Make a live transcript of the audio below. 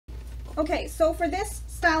Okay, so for this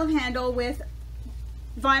style of handle with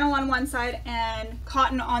vinyl on one side and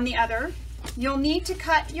cotton on the other, you'll need to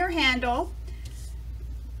cut your handle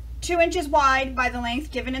 2 inches wide by the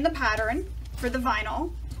length given in the pattern for the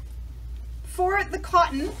vinyl. For the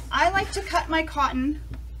cotton, I like to cut my cotton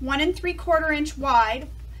 1 3/4 inch wide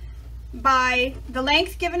by the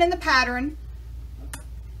length given in the pattern.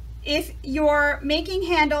 If you're making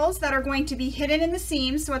handles that are going to be hidden in the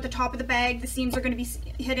seams, so at the top of the bag the seams are going to be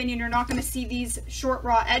hidden and you're not going to see these short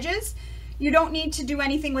raw edges, you don't need to do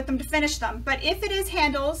anything with them to finish them. But if it is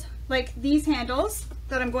handles like these handles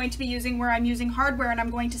that I'm going to be using where I'm using hardware and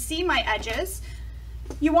I'm going to see my edges,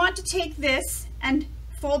 you want to take this and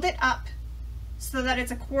fold it up so that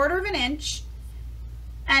it's 1/4 inch,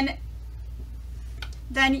 and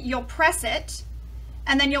then you'll press it,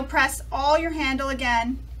 and then you'll press all your handle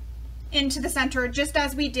again into the center, just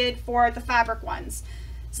as we did for the fabric ones.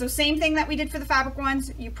 So same thing that we did for the fabric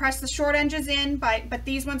ones, you press the short edges in, but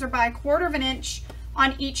these ones are by 1/4 inch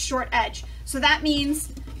on each short edge. So that means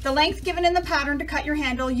the length given in the pattern to cut your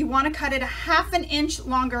handle, you want to cut it 1/2 inch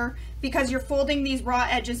longer because you're folding these raw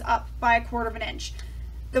edges up by 1/4 inch.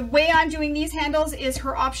 The way I'm doing these handles is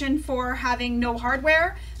her option for having no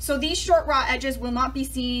hardware. So these short raw edges will not be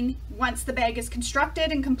seen once the bag is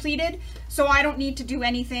constructed and completed. So I don't need to do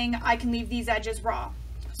anything. I can leave these edges raw.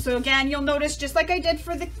 So again, you'll notice, just like I did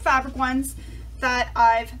for the fabric ones, that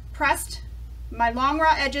I've pressed my long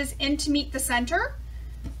raw edges in to meet the center.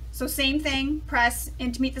 So same thing, press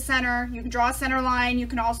in to meet the center. You can draw a center line. You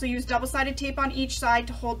can also use double-sided tape on each side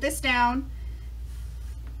to hold this down.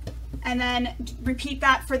 And then repeat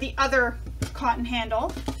that for the other cotton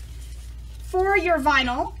handle. For your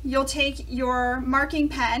vinyl, you'll take your marking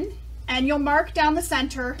pen and you'll mark down the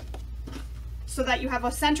center so that you have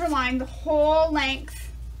a center line the whole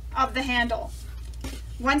length of the handle.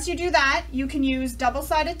 Once you do that, you can use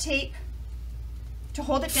double-sided tape to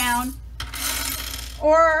hold it down,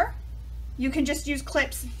 or you can just use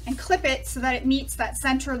clips and clip it so that it meets that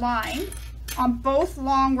center line on both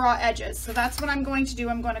long raw edges. So that's what I'm going to do.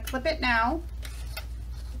 I'm going to clip it now.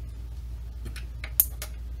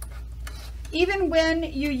 Even when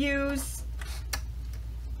you use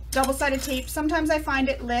double-sided tape, sometimes I find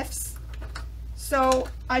it lifts, so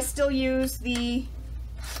I still use the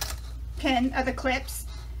the clips.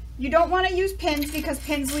 You don't want to use pins because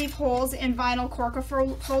pins leave holes in vinyl cork or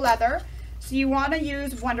faux leather. So you want to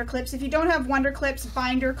use Wonder Clips. If you don't have Wonder Clips,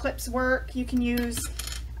 binder clips work. You can use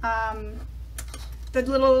the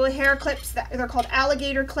little hair clips, they're called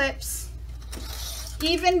alligator clips.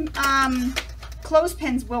 Even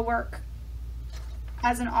clothespins will work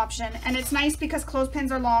as an option, and it's nice because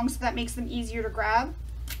clothespins are long, so that makes them easier to grab.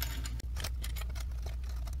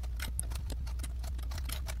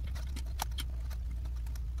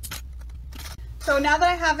 So now that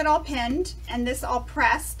I have it all pinned and this all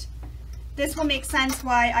pressed, this will make sense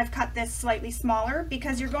why I've cut this slightly smaller,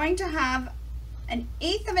 because you're going to have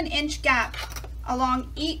 1/8 inch gap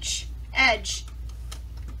along each edge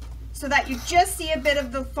so that you just see a bit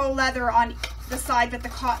of the faux leather on the side that the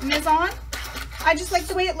cotton is on. I just like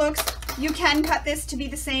the way it looks. You can cut this to be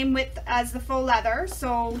the same width as the faux leather,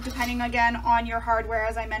 so depending again on your hardware,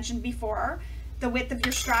 as I mentioned before, the width of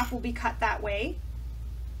your strap will be cut that way.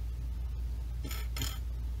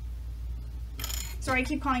 Sorry, I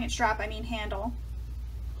keep calling it strap, I mean handle.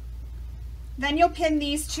 Then you'll pin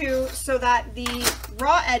these two so that the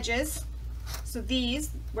raw edges, so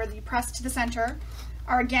these, where you press to the center,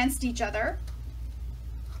 are against each other.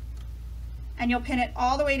 And you'll pin it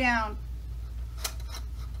all the way down.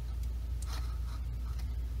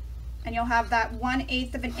 And you'll have that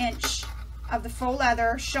 1/8 inch of the faux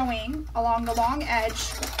leather showing along the long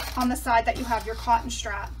edge on the side that you have your cotton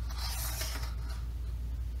strap.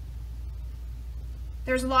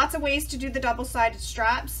 There's lots of ways to do the double-sided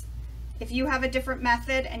straps. If you have a different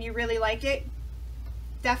method and you really like it,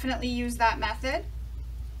 definitely use that method.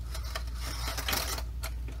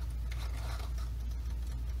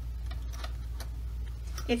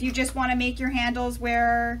 If you just want to make your handles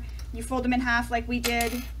where you fold them in half like we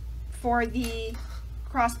did for the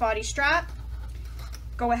crossbody strap,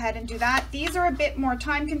 go ahead and do that. These are a bit more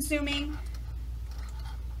time consuming,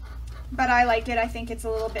 but I like it. I think it's a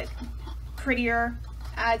little bit prettier,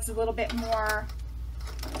 adds a little bit more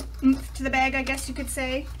oomph to the bag, I guess you could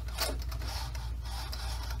say.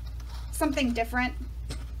 Something different.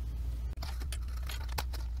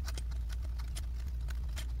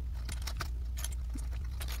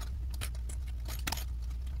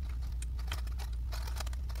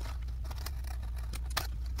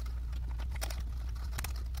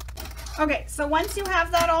 Okay, so once you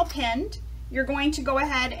have that all pinned, you're going to go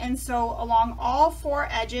ahead and sew along all 4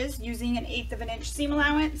 edges using an 1/8 of an inch seam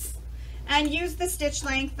allowance, and use the stitch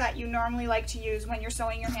length that you normally like to use when you're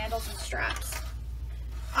sewing your handles and straps.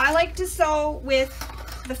 I like to sew with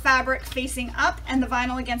the fabric facing up and the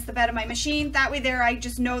vinyl against the bed of my machine. That way there I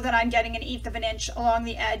just know that I'm getting an 1/8 of an inch along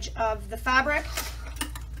the edge of the fabric,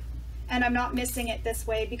 and I'm not missing it this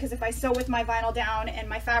way, because if I sew with my vinyl down and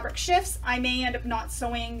my fabric shifts, I may end up not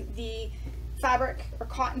sewing the fabric or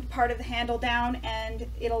cotton part of the handle down, and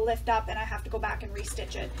it'll lift up and I have to go back and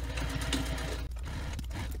restitch it.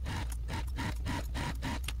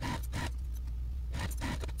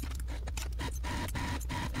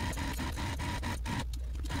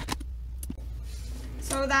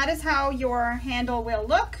 So that is how your handle will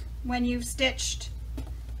look when you've stitched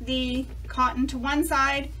the cotton to one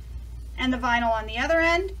side and the vinyl on the other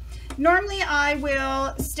end. Normally I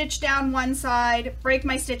will stitch down one side, break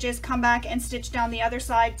my stitches, come back and stitch down the other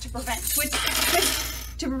side to prevent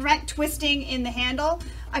twisting in the handle.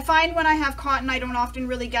 I find when I have cotton I don't often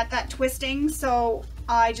really get that twisting, so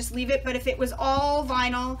I just leave it. But if it was all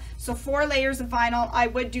vinyl, so 4 layers of vinyl, I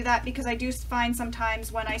would do that, because I do find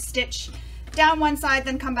sometimes when I stitch down one side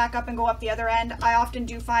then come back up and go up the other end, I often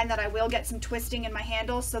do find that I will get some twisting in my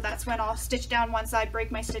handle. So that's when I'll stitch down one side,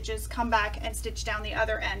 break my stitches, come back and stitch down the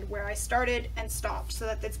other end where I started and stopped, so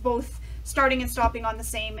that it's both starting and stopping on the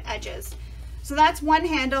same edges. So that's one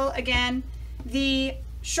handle. Again, the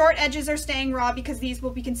short edges are staying raw because these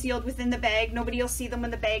will be concealed within the bag. Nobody will see them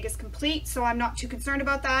when the bag is complete, so I'm not too concerned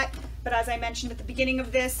about that. But as I mentioned at the beginning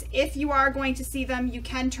of this, if you are going to see them, you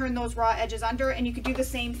can turn those raw edges under, and you could do the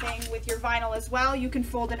same thing with your vinyl as well. You can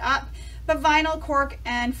fold it up, but vinyl, cork,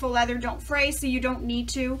 and faux leather don't fray, so you don't need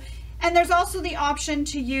to. And there's also the option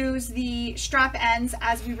to use the strap ends,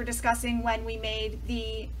 as we were discussing when we made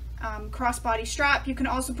the crossbody strap. You can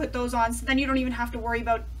also put those on, so then you don't even have to worry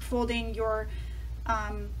about folding your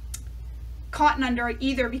cotton under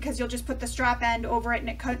either, because you'll just put the strap end over it and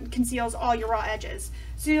it conceals all your raw edges.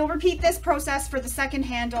 So you'll repeat this process for the second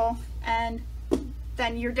handle, and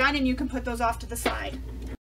then you're done and you can put those off to the side.